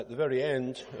At the very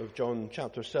end of John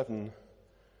chapter 7,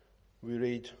 we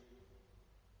read,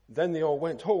 "Then they all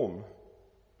went home,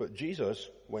 but Jesus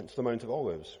went to the Mount of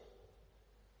Olives.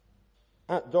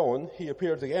 At dawn, he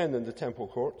appeared again in the temple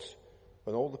courts,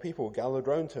 when all the people gathered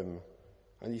round him,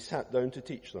 and he sat down to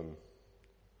teach them.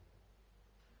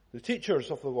 The teachers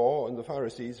of the law and the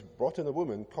Pharisees brought in a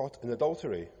woman caught in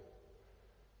adultery.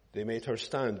 They made her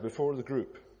stand before the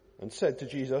group and said to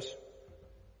Jesus,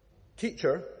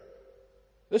 'Teacher,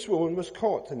 this woman was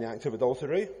caught in the act of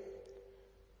adultery.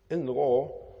 In the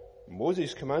law,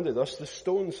 Moses commanded us to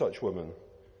stone such women.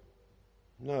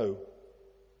 Now,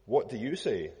 what do you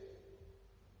say?'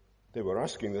 They were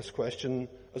asking this question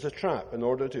as a trap in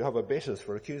order to have a basis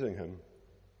for accusing him.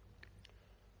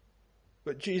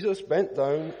 But Jesus bent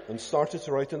down and started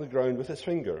to write on the ground with his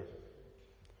finger.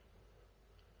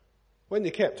 When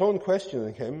they kept on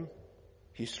questioning him,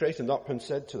 he straightened up and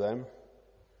said to them,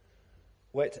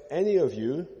 'Let any of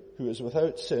you who is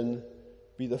without sin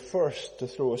be the first to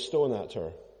throw a stone at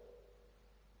her.'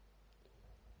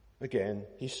 Again,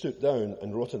 he stooped down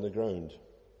and wrote on the ground.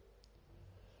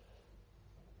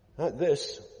 At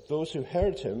this, those who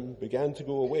heard him began to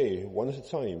go away one at a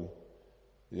time,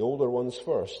 the older ones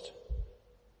first,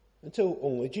 until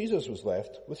only Jesus was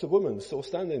left with the woman still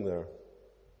standing there.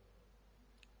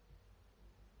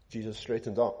 Jesus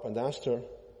straightened up and asked her,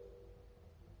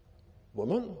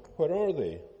 'Woman, where are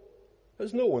they?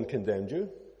 Has no one condemned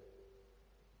you?'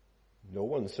 'No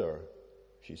one, sir,'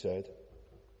 she said.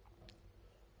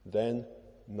 'Then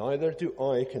neither do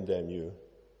I condemn you,'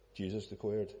 Jesus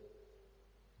declared.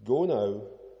 'Go now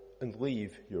and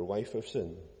leave your life of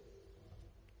sin.'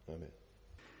 Amen.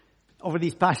 Over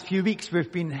these past few weeks,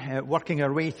 we've been working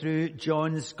our way through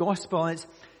John's Gospel. It's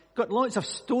got lots of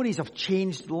stories of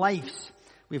changed lives.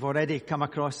 We've already come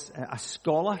across a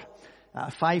scholar, a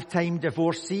 5-time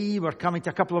divorcee. We're coming to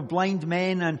a couple of blind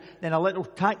men and then a little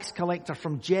tax collector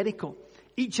from Jericho.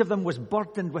 Each of them was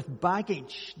burdened with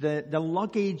baggage, the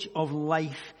luggage of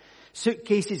life.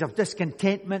 Suitcases of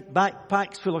discontentment,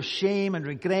 backpacks full of shame and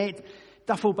regret,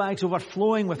 duffel bags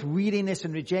overflowing with weariness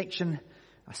and rejection,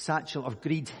 a satchel of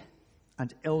greed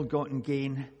and ill-gotten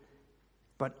gain.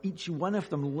 But each one of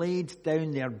them laid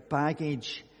down their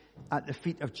baggage at the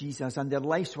feet of Jesus, and their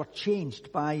lives were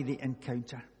changed by the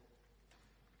encounter.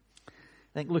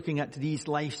 I think looking at these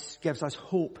lives gives us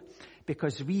hope,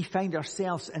 because we find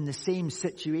ourselves in the same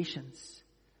situations.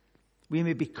 We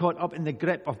may be caught up in the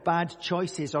grip of bad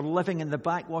choices or living in the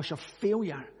backwash of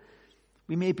failure.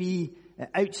 We may be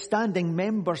outstanding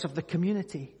members of the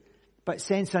community, but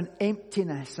sense an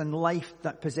emptiness in life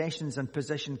that possessions and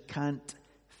position can't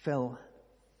fill.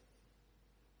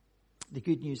 The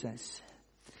good news is,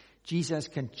 Jesus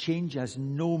can change us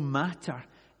no matter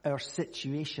our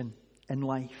situation in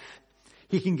life.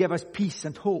 He can give us peace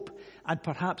and hope, and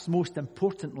perhaps most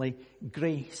importantly,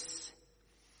 grace.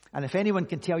 And if anyone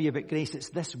can tell you about grace, it's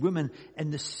this woman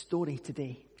in the story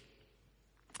today.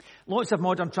 Lots of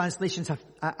modern translations have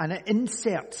an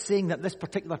insert saying that this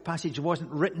particular passage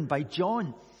wasn't written by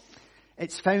John.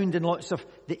 It's found in lots of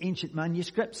the ancient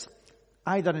manuscripts,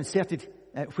 either inserted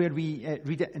where we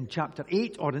read it in chapter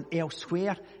 8 or in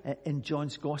elsewhere in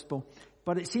John's Gospel.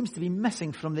 But it seems to be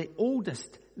missing from the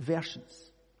oldest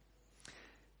versions.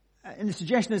 And the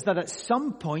suggestion is that at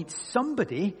some point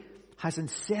somebody has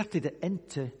inserted it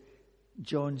into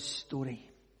John's story.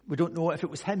 We don't know if it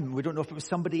was him. We don't know if it was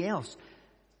somebody else.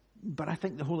 But I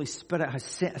think the Holy Spirit has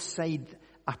set aside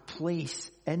a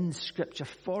place in Scripture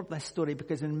for this story,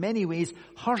 because in many ways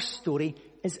her story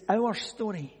is our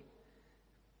story.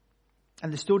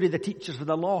 And the story of the teachers of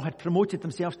the law had promoted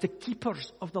themselves to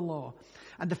keepers of the law.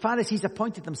 And the Pharisees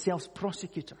appointed themselves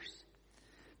prosecutors.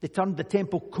 They turned the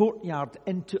temple courtyard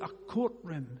into a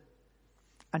courtroom.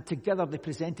 And together they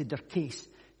presented their case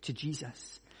to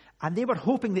Jesus. And they were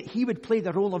hoping that he would play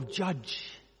the role of judge.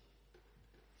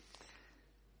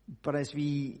 But as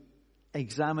we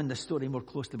examine the story more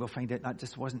closely, we'll find out that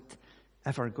just wasn't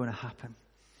ever going to happen.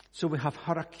 So we have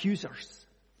her accusers.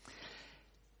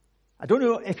 I don't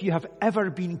know if you have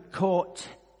ever been caught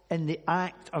in the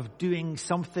act of doing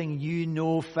something you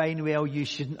know fine well you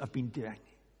shouldn't have been doing.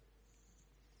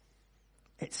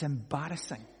 It's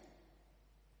embarrassing.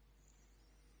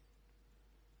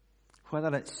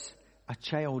 Whether it's a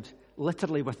child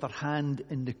literally with their hand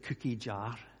in the cookie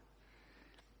jar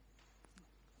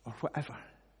or whatever.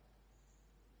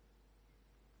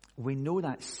 We know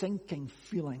that sinking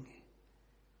feeling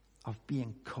of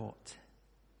being caught.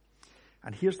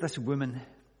 And here's this woman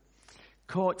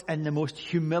caught in the most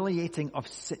humiliating of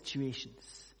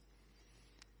situations.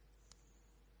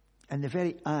 In the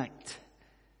very act,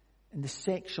 in the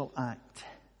sexual act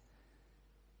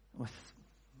with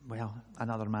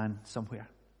another man somewhere.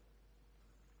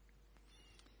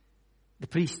 The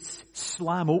priests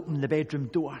slam open the bedroom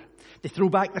door. They throw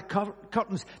back the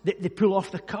curtains. They pull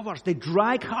off the covers. They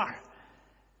drag her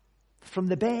from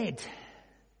the bed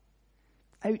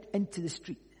out into the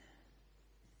street.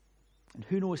 And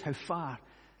who knows how far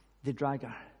they drag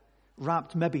her,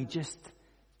 wrapped maybe just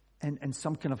in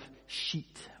some kind of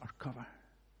sheet or cover.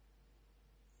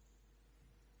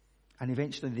 And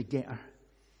eventually they get her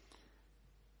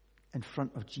in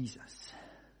front of Jesus.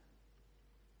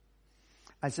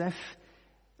 As if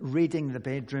raiding the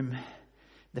bedroom,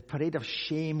 the parade of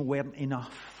shame weren't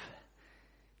enough,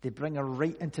 they bring her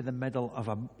right into the middle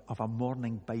of a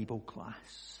morning Bible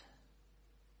class.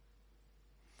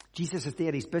 Jesus is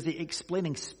there. He's busy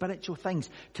explaining spiritual things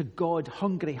to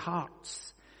God-hungry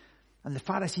hearts. And the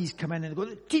Pharisees come in and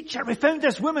go, "Teacher, we found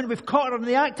this woman. We've caught her in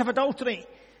the act of adultery."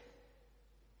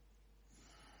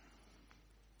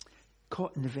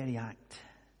 Caught in the very act,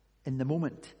 in the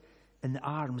moment, in the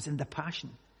arms, in the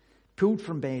passion, pulled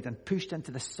from bed and pushed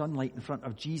into the sunlight in front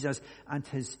of Jesus and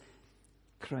his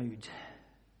crowd.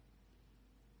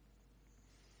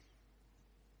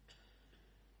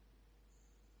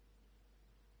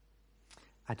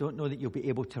 I don't know that you'll be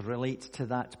able to relate to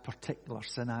that particular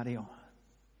scenario,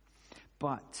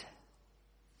 but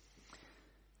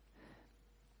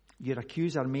your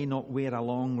accuser may not wear a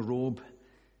long robe,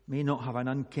 may not have an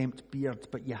unkempt beard,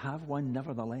 but you have one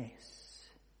nevertheless.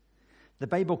 The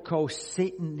Bible calls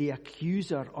Satan the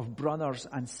accuser of brothers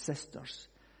and sisters,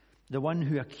 the one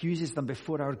who accuses them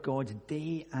before our God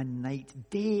day and night,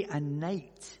 day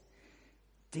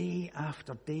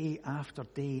after day after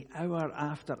day, hour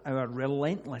after hour,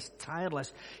 relentless,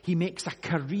 tireless. He makes a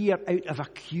career out of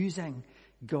accusing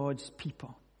God's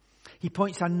people. He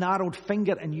points a narrowed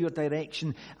finger in your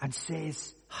direction and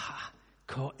says,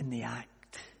 caught in the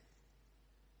act.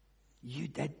 You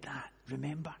did that,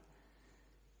 remember?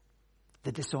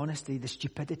 The dishonesty, the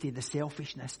stupidity, the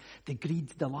selfishness, the greed,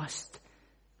 the lust.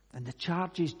 And the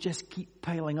charges just keep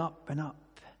piling up and up.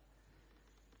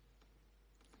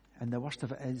 And the worst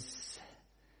of it is,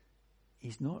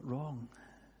 he's not wrong.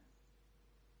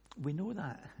 We know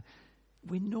that.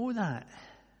 We know that.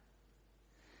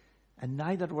 And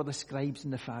neither were the scribes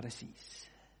and the Pharisees.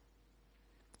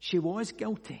 She was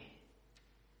guilty.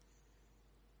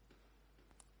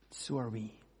 So are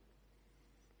we.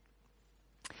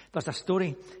 There's a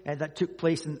story that took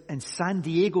place in San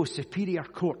Diego Superior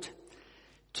Court.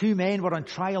 Two men were on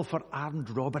trial for armed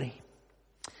robbery.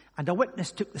 And a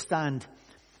witness took the stand.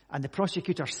 And the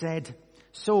prosecutor said,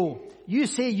 "So, you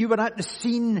say you were at the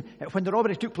scene when the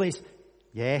robbery took place?"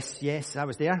 Yes, I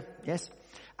was there. Yes.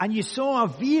 "And you saw a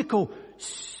vehicle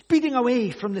speeding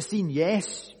away from the scene?"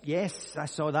 Yes, I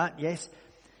saw that, yes.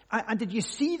 "And did you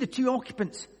see the two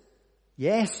occupants?"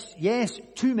 Yes,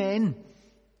 two men.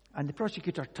 And the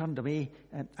prosecutor turned away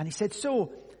and he said,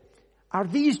 "So, are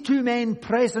these two men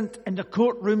present in the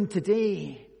courtroom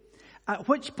today?" At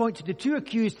which point the two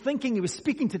accused, thinking he was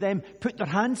speaking to them, put their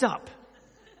hands up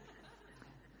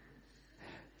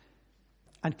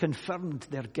and confirmed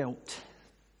their guilt.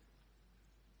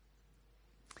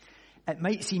 It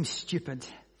might seem stupid,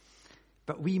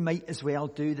 but we might as well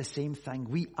do the same thing.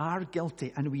 We are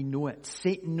guilty and we know it.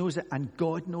 Satan knows it and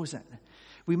God knows it.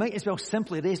 We might as well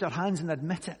simply raise our hands and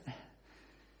admit it.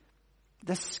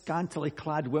 This scantily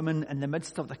clad woman in the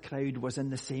midst of the crowd was in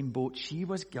the same boat. She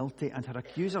was guilty and her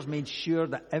accusers made sure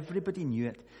that everybody knew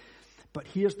it. But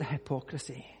here's the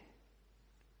hypocrisy.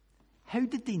 How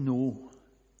did they know?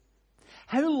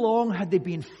 How long had they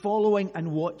been following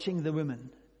and watching the woman?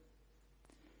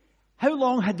 How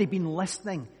long had they been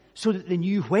listening so that they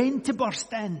knew when to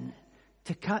burst in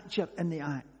to catch her in the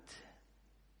act?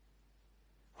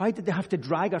 Why did they have to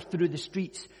drag her through the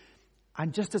streets?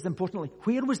 And just as importantly,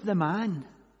 where was the man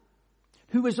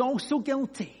who was also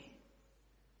guilty?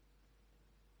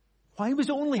 Why was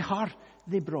it only her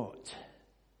they brought?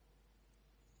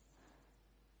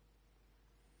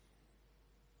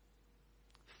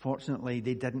 Fortunately,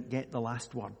 they didn't get the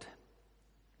last word,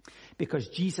 because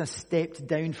Jesus stepped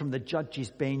down from the judge's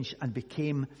bench and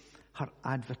became her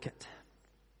advocate.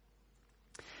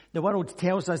 The world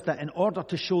tells us that in order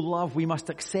to show love, we must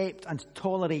accept and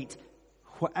tolerate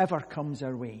whatever comes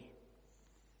our way.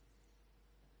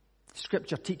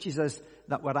 Scripture teaches us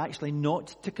that we're actually not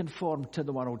to conform to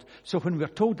the world. So when we're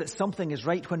told that something is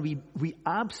right, when we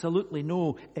absolutely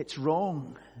know it's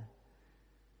wrong,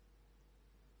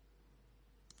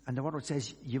 and the world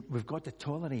says we've got to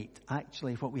tolerate,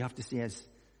 actually what we have to say is,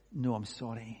 no, I'm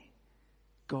sorry.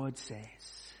 God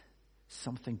says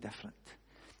something different.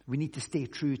 We need to stay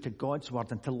true to God's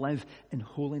word and to live in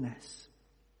holiness.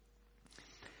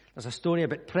 There's a story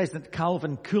about President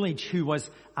Calvin Coolidge, who was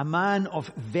a man of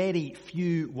very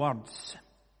few words.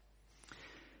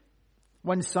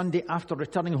 One Sunday, after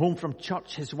returning home from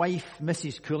church, his wife,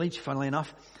 Mrs. Coolidge, funnily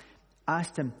enough,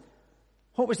 asked him,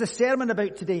 "What was the sermon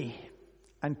about today?"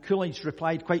 And Coolidge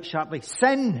replied quite sharply,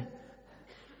 "Sin."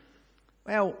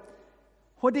 "Well,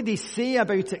 what did he say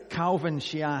about it, Calvin?"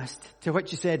 she asked, to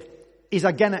which he said, "He's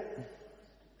agin it."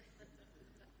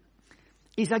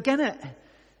 He's agin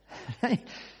it.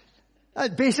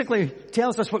 That basically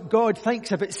tells us what God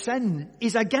thinks about sin.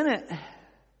 He's agin it.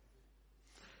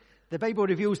 The Bible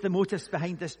reveals the motives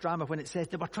behind this drama when it says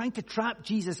they were trying to trap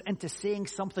Jesus into saying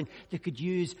something they could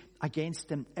use against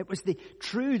him. It was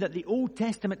true that the Old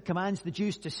Testament commands the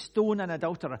Jews to stone an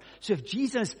adulterer. So if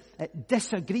Jesus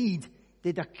disagreed,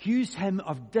 they'd accuse him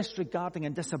of disregarding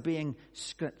and disobeying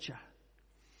Scripture.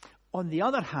 On the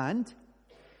other hand,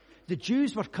 the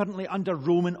Jews were currently under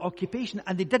Roman occupation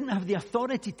and they didn't have the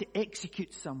authority to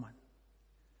execute someone.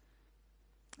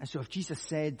 And so if Jesus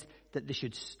said that they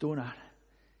should stone her,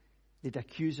 they'd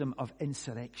accuse him of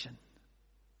insurrection.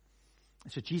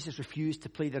 And so Jesus refused to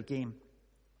play their game.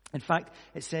 In fact,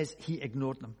 it says he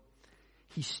ignored them.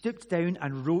 He stooped down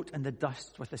and wrote in the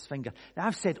dust with his finger. Now,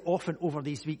 I've said often over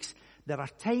these weeks, there are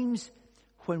times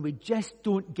when we just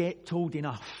don't get told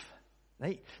enough.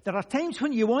 Right? There are times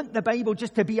when you want the Bible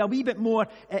just to be a wee bit more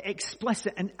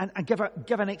explicit and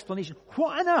give an explanation.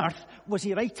 What on earth was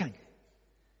he writing?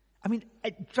 I mean,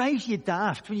 it drives you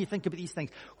daft when you think about these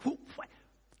things.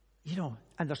 You know,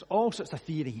 and there's all sorts of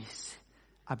theories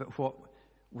about what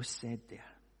was said there.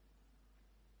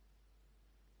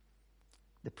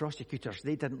 The prosecutors,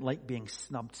 they didn't like being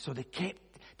snubbed, so they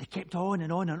kept on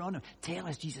and on and on. Tell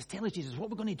us, Jesus, what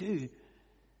we're going to do.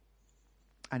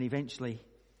 And eventually,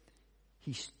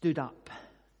 he stood up.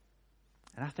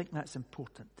 And I think that's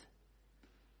important.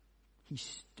 He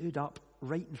stood up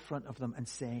right in front of them and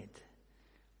said,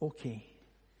 "Okay,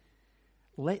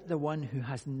 let the one who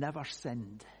has never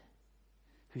sinned,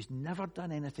 who's never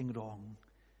done anything wrong,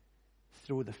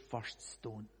 throw the first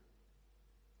stone."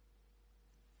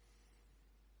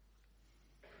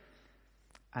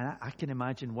 And I can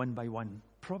imagine one by one,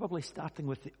 probably starting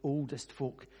with the oldest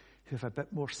folk who have a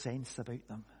bit more sense about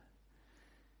them,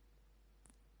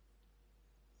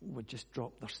 would just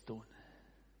drop their stone.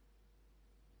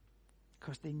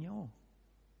 Because they know.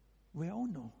 We all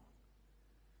know.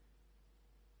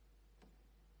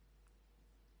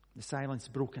 The silence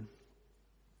broken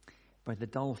by the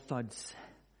dull thuds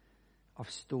of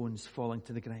stones falling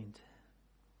to the ground.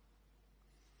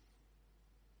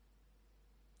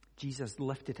 Jesus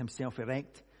lifted himself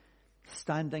erect,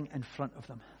 standing in front of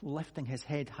them, lifting his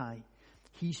head high.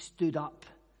 He stood up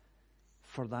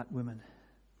for that woman.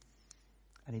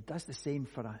 And he does the same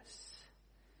for us.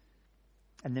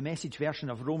 In the Message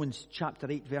version of Romans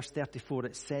chapter 8, verse 34,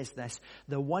 it says this: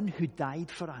 "The one who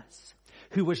died for us,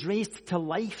 who was raised to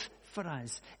life for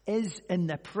us, is in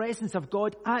the presence of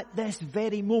God at this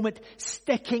very moment,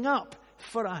 sticking up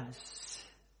for us."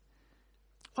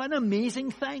 What an amazing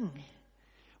thing.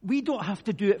 We don't have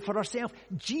to do it for ourselves.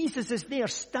 Jesus is there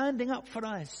standing up for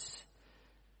us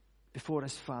before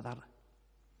his Father.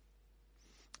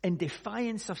 In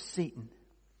defiance of Satan,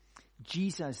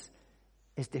 Jesus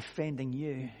is defending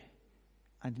you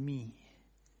and me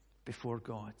before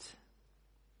God.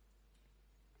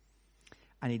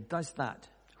 And he does that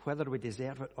whether we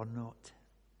deserve it or not.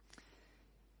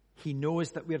 He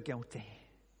knows that we're guilty.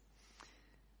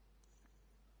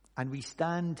 And we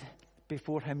stand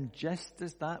before him just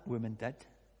as that woman did.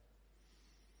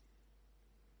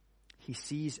 He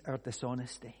sees our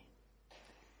dishonesty.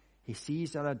 He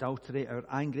sees our adultery, our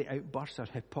angry outbursts, our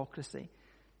hypocrisy.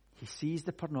 He sees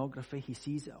the pornography. He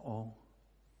sees it all.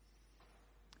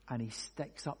 And he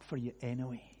sticks up for you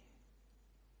anyway.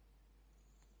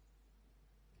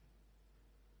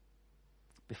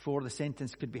 Before the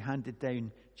sentence could be handed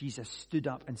down, Jesus stood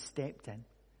up and stepped in.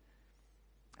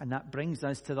 And that brings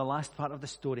us to the last part of the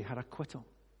story, her acquittal.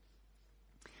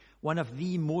 One of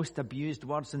the most abused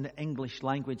words in the English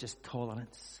language is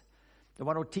tolerance. The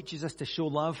world teaches us to show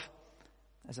love,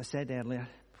 as I said earlier,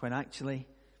 when actually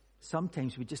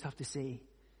sometimes we just have to say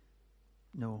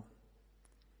no.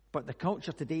 But the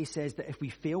culture today says that if we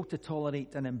fail to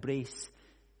tolerate and embrace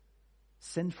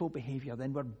sinful behavior,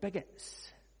 then we're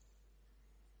bigots.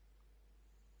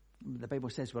 The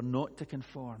Bible says we're not to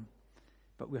conform,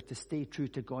 but we're to stay true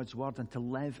to God's word and to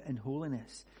live in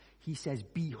holiness. He says,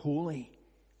 "Be holy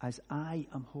as I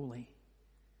am holy."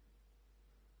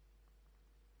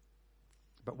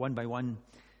 But one by one,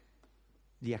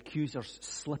 the accusers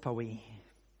slip away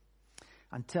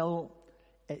until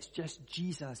it's just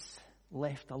Jesus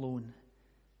left alone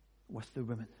with the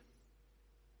woman.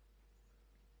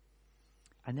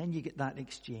 And then you get that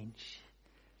exchange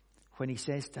when he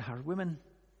says to her, "Women,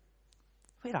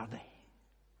 where are they?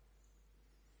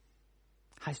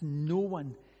 Has no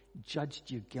one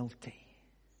judged you guilty?"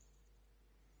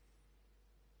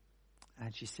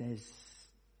 And she says,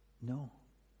 "No."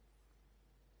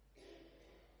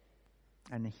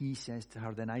 And he says to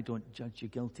her, "Then I don't judge you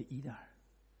guilty either.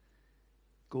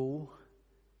 Go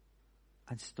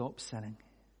and stop sinning."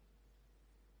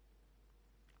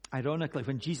 Ironically,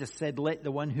 when Jesus said, "Let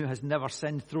the one who has never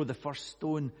sinned throw the first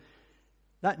stone,"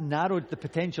 that narrowed the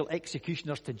potential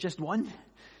executioners to just one,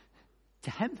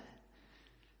 to him.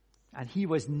 And he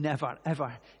was never,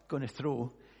 ever going to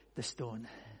throw the stone.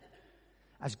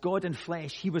 As God in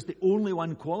flesh, he was the only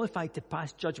one qualified to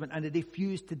pass judgment, and he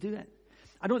refused to do it.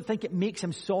 I don't think it makes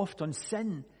him soft on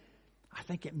sin. I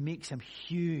think it makes him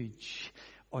huge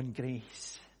on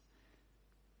grace.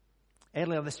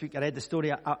 Earlier this week, I read the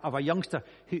story of a youngster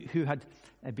who had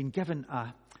been given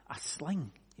a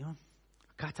sling, a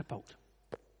catapult.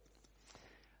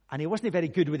 And he wasn't very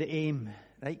good with the aim,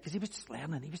 right? Because he was just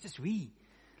learning. He was just wee.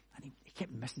 And he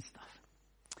kept missing stuff.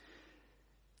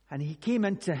 And he came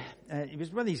into, he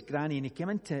was with his granny, and he came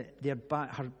into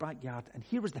her backyard, and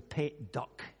here was the pet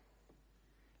duck.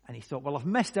 And he thought, well, I've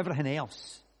missed everything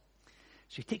else.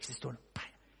 So he takes the stone,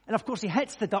 and of course he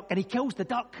hits the duck, and he kills the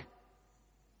duck.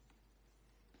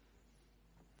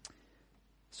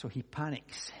 So he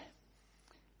panics,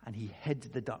 and he hid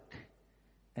the duck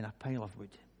in a pile of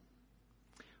wood,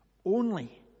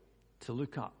 only to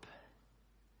look up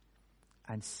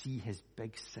and see his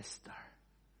big sister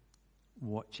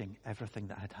watching everything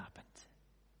that had happened.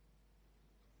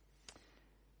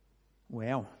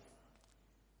 Well,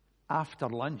 after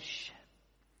lunch,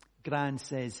 Gran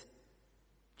says,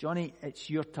 "Johnny, it's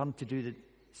your turn to do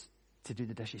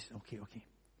the dishes." Okay.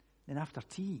 Then after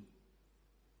tea,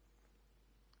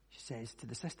 she says to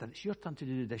the sister, "It's your turn to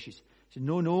do the dishes." She said,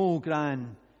 No,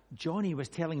 Gran. Johnny was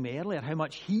telling me earlier how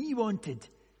much he wanted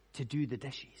to do the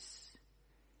dishes.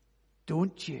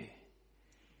 Don't you?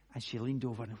 And she leaned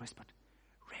over and whispered,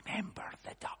 "Remember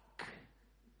the duck."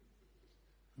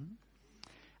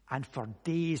 And for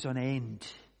days on end,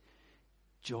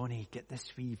 Johnny get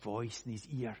this wee voice in his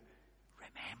ear,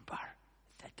 "Remember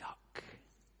the duck."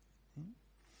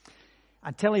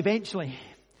 Until eventually,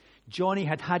 Johnny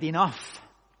had had enough.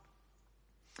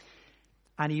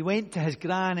 And he went to his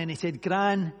Gran and he said,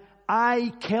 "Gran,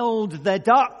 I killed the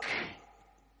duck."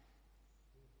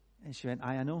 And she went,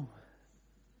 I know.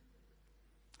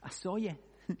 I saw you.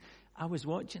 I was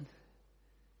watching.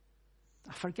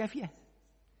 I forgive you.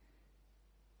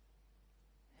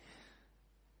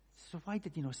 So why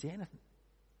did you not say anything?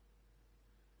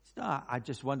 She said, I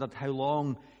just wondered how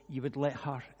long you would let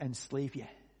her enslave you.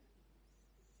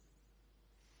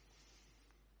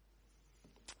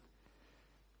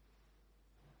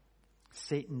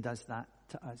 Satan does that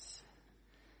to us.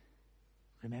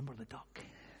 Remember the duck.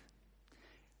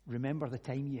 Remember the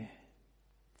time you.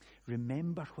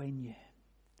 Remember when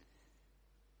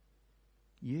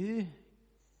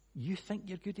you think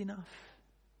you're good enough.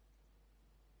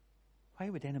 Why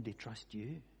would anybody trust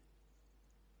you?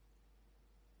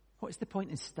 What's the point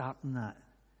in starting that?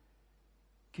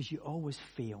 Because you always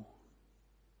fail.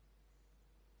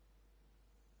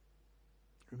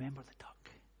 Remember the duck.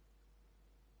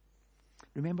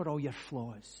 Remember all your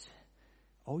flaws,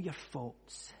 all your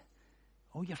faults,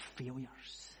 all your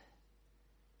failures.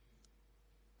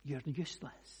 You're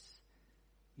useless.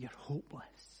 You're hopeless.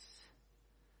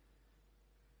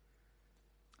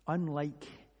 Unlike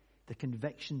the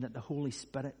conviction that the Holy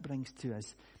Spirit brings to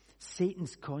us,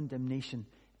 Satan's condemnation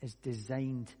is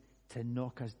designed to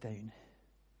knock us down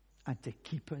and to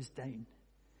keep us down.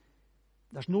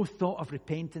 There's no thought of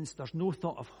repentance. There's no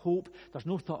thought of hope. There's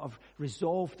no thought of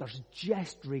resolve. There's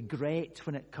just regret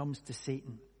when it comes to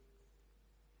Satan.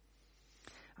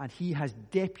 And he has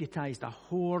deputized a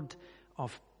horde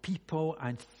of people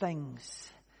and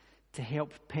things to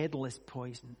help peddle his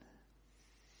poison.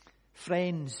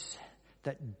 Friends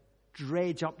that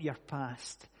dredge up your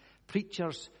past.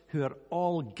 Preachers who are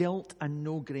all guilt and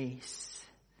no grace.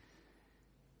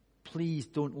 Please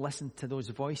don't listen to those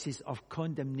voices of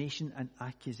condemnation and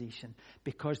accusation,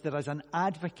 because there is an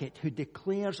advocate who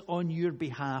declares on your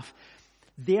behalf,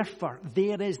 "Therefore,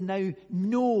 there is now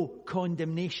no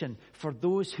condemnation for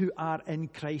those who are in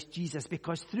Christ Jesus,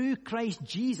 because through Christ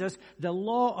Jesus, the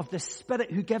law of the Spirit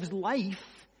who gives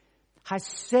life has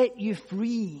set you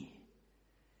free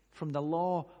from the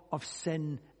law of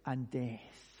sin and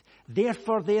death.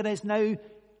 Therefore, there is now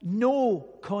no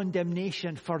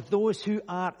condemnation for those who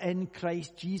are in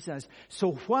Christ Jesus."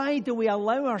 So why do we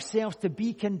allow ourselves to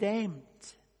be condemned?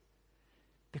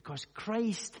 Because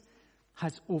Christ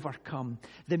has overcome.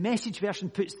 The Message version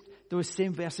puts those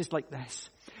same verses like this.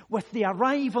 With the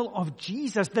arrival of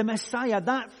Jesus, the Messiah,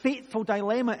 that fateful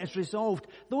dilemma is resolved.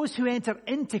 Those who enter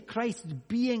into Christ's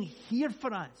being here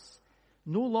for us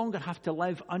no longer have to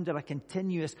live under a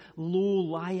continuous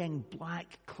low-lying black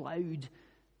cloud.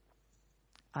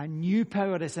 A new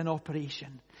power is in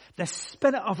operation. The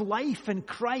Spirit of life in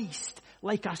Christ,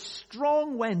 like a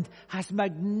strong wind, has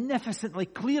magnificently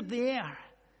cleared the air,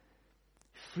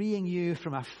 freeing you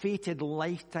from a fated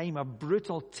lifetime of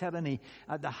brutal tyranny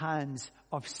at the hands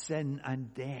of sin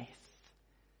and death.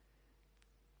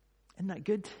 Isn't that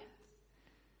good?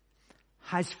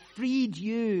 Has freed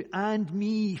you and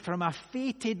me from a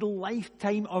fated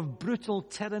lifetime of brutal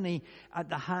tyranny at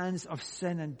the hands of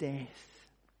sin and death.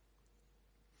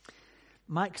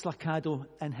 Max Lucado,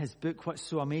 in his book, What's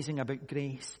So Amazing About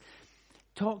Grace,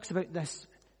 talks about this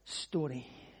story.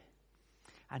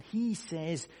 And he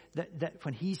says that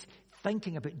when he's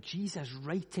thinking about Jesus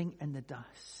writing in the dust,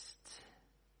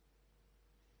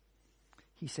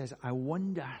 he says, I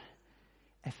wonder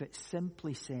if it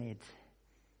simply said,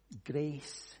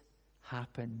 grace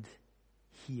happened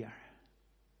here.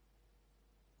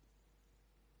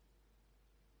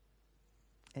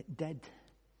 It did.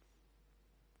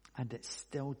 And it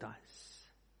still does.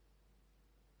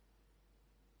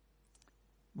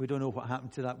 We don't know what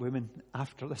happened to that woman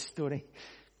after this story.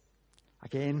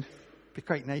 Again, it'd be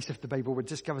quite nice if the Bible would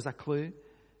just give us a clue.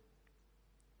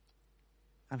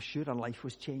 I'm sure her life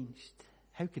was changed.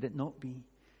 How could it not be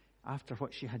after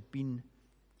what she had been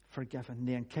forgiven?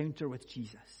 The encounter with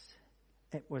Jesus,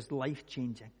 it was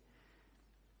life-changing.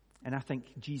 And I think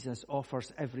Jesus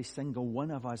offers every single one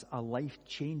of us a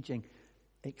life-changing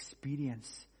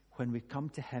experience when we come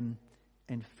to him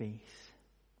in faith.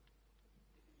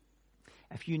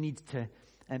 If you need to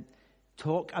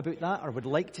talk about that or would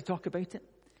like to talk about it,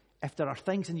 if there are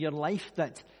things in your life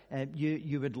that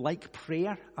you would like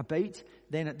prayer about,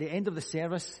 then at the end of the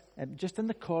service, just in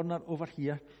the corner over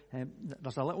here,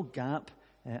 there's a little gap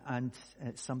and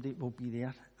somebody will be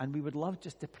there. And we would love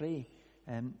just to pray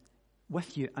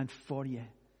with you and for you.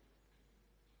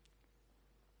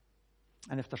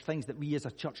 And if there's things that we as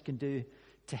a church can do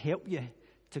to help you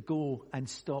to go and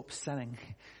stop sinning,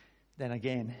 then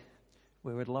again,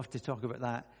 we would love to talk about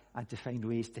that and to find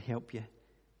ways to help you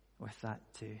with that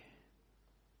too.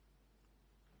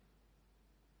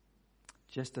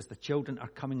 Just as the children are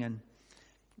coming in,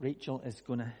 Rachel is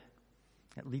going to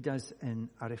lead us in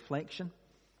a reflection,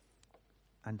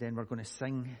 and then we're going to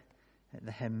sing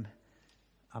the hymn,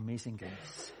 Amazing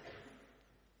Grace.